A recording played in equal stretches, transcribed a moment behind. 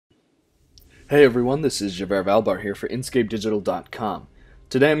Hey everyone, this is Javert Valbar here for inScapeDigital.com.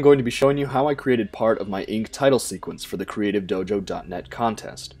 Today I'm going to be showing you how I created part of my ink title sequence for the CreativeDojo.net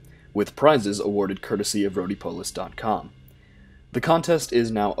contest, with prizes awarded courtesy of Rodipolis.com. The contest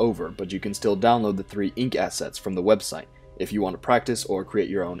is now over, but you can still download the 3 ink assets from the website if you want to practice or create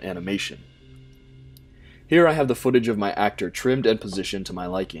your own animation. Here I have the footage of my actor trimmed and positioned to my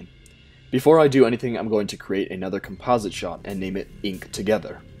liking. Before I do anything, I'm going to create another composite shot and name it Ink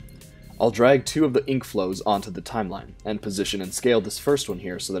Together. I'll drag 2 of the ink flows onto the timeline, and position and scale this first one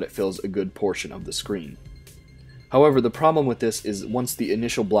here so that it fills a good portion of the screen. However, the problem with this is once the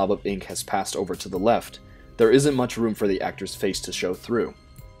initial blob of ink has passed over to the left, there isn't much room for the actor's face to show through.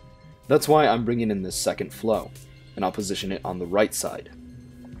 That's why I'm bringing in this second flow, and I'll position it on the right side.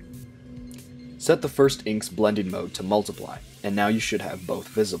 Set the first ink's blending mode to multiply, and now you should have both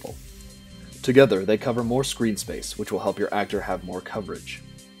visible. Together, they cover more screen space, which will help your actor have more coverage.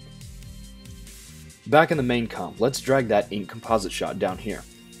 Back in the main comp, let's drag that ink composite shot down here,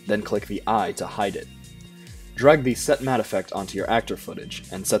 then click the eye to hide it. Drag the Set Matte effect onto your actor footage,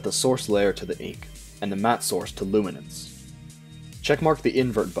 and set the source layer to the ink, and the matte source to luminance. Checkmark the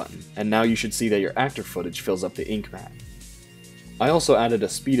invert button, and now you should see that your actor footage fills up the ink matte. I also added a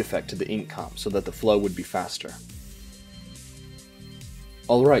speed effect to the ink comp so that the flow would be faster.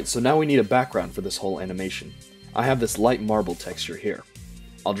 Alright, so now we need a background for this whole animation. I have this light marble texture here.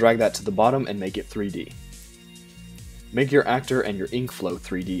 I'll drag that to the bottom and make it 3D. Make your actor and your ink flow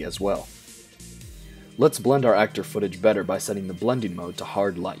 3D as well. Let's blend our actor footage better by setting the blending mode to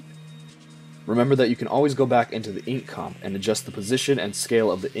hard light. Remember that you can always go back into the ink comp and adjust the position and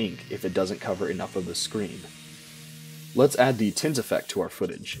scale of the ink if it doesn't cover enough of the screen. Let's add the tint effect to our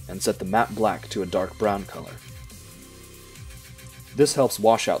footage and set the matte black to a dark brown color. This helps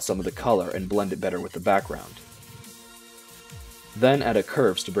wash out some of the color and blend it better with the background. Then add a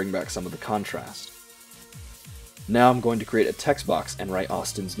curves to bring back some of the contrast. Now I'm going to create a text box and write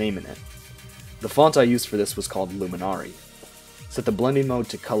Austin's name in it. The font I used for this was called Luminari. Set the blending mode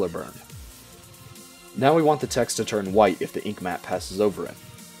to color burn. Now we want the text to turn white if the ink matte passes over it.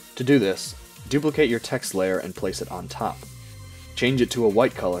 To do this, duplicate your text layer and place it on top. Change it to a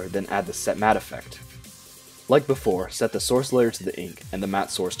white color, then add the Set Matte effect. Like before, set the source layer to the ink and the matte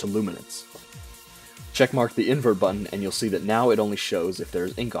source to luminance. Checkmark the invert button and you'll see that now it only shows if there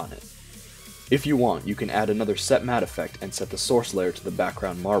is ink on it. If you want, you can add another Set Matte effect and set the source layer to the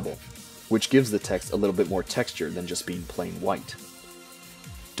background marble, which gives the text a little bit more texture than just being plain white.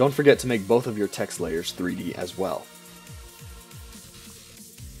 Don't forget to make both of your text layers 3D as well.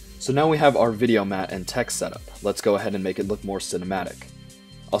 So now we have our video matte and text setup. Let's go ahead and make it look more cinematic.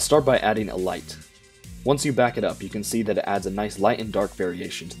 I'll start by adding a light. Once you back it up, you can see that it adds a nice light and dark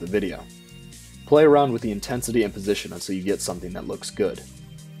variation to the video. Play around with the intensity and position until you get something that looks good.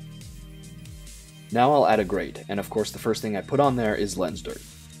 Now I'll add a grade, and of course the first thing I put on there is lens dirt.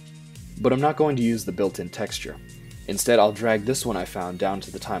 But I'm not going to use the built-in texture. Instead, I'll drag this one I found down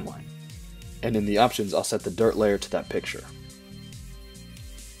to the timeline. And in the options, I'll set the dirt layer to that picture.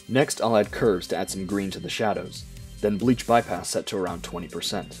 Next, I'll add curves to add some green to the shadows, then bleach bypass set to around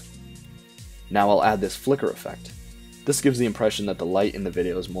 20%. Now I'll add this flicker effect. This gives the impression that the light in the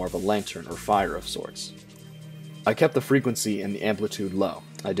video is more of a lantern or fire of sorts. I kept the frequency and the amplitude low.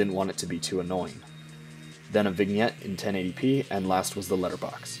 I didn't want it to be too annoying. Then a vignette in 1080p, and last was the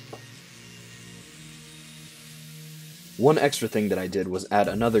letterbox. One extra thing that I did was add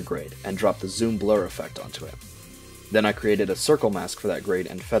another grade and drop the zoom blur effect onto it. Then I created a circle mask for that grade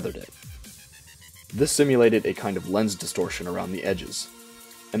and feathered it. This simulated a kind of lens distortion around the edges.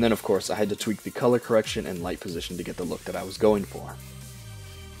 And then of course I had to tweak the color correction and light position to get the look that I was going for.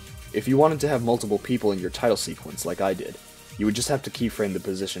 If you wanted to have multiple people in your title sequence like I did, you would just have to keyframe the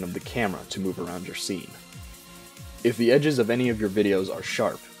position of the camera to move around your scene. If the edges of any of your videos are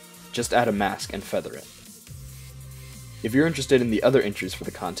sharp, just add a mask and feather it. If you're interested in the other entries for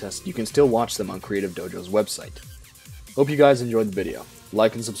the contest, you can still watch them on Creative Dojo's website. Hope you guys enjoyed the video.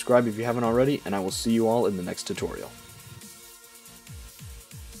 Like and subscribe if you haven't already, and I will see you all in the next tutorial.